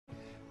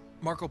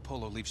Marco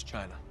Polo leaves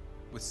China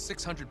with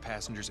 600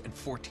 passengers and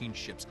 14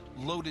 ships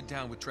loaded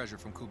down with treasure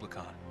from Kublai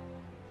Khan.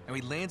 Now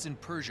he lands in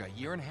Persia a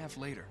year and a half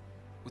later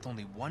with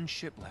only one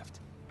ship left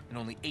and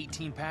only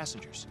 18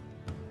 passengers.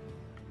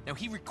 Now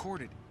he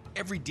recorded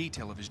every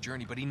detail of his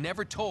journey, but he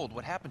never told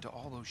what happened to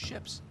all those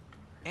ships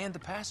and the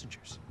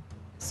passengers.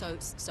 So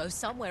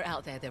somewhere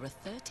out there are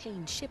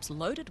 13 ships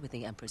loaded with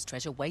the Emperor's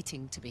treasure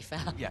waiting to be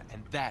found. Yeah,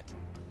 and that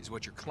is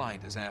what your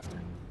client is after.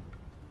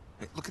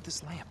 Hey, look at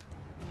this lamp.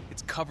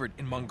 It's covered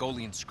in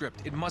Mongolian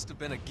script. It must have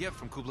been a gift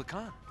from Kublai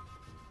Khan.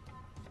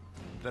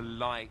 The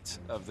light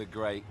of the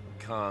great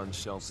Khan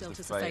shelters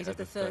the fate of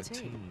the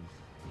 13.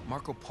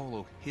 Marco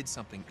Polo hid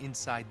something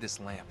inside this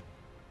lamp.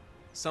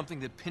 Something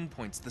that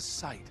pinpoints the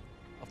site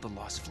of the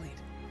lost fleet.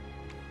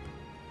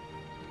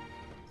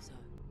 So...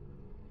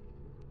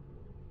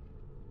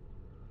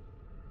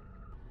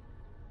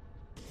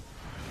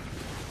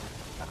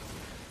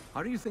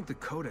 How do you think the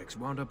Codex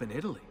wound up in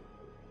Italy?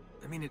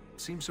 I mean, it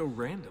seems so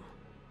random.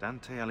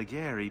 Dante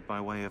Alighieri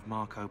by way of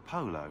Marco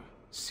Polo.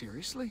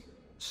 Seriously?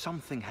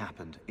 Something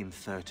happened in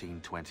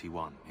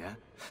 1321, yeah?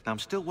 Now, I'm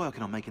still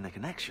working on making the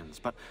connections,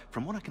 but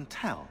from what I can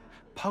tell,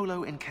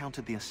 Polo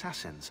encountered the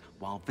assassins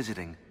while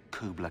visiting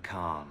Kublai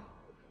Khan.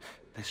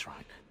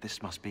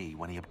 This must be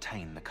when he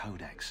obtained the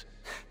Codex.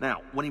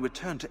 Now, when he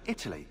returned to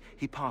Italy,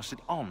 he passed it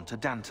on to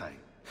Dante.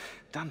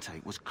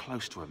 Dante was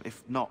close to him,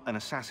 if not an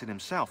assassin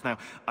himself. Now,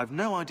 I've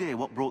no idea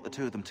what brought the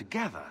two of them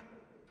together,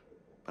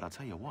 but I'll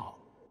tell you what,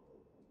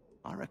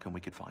 I reckon we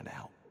could find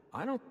out.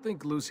 I don't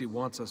think Lucy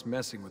wants us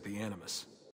messing with the Animus.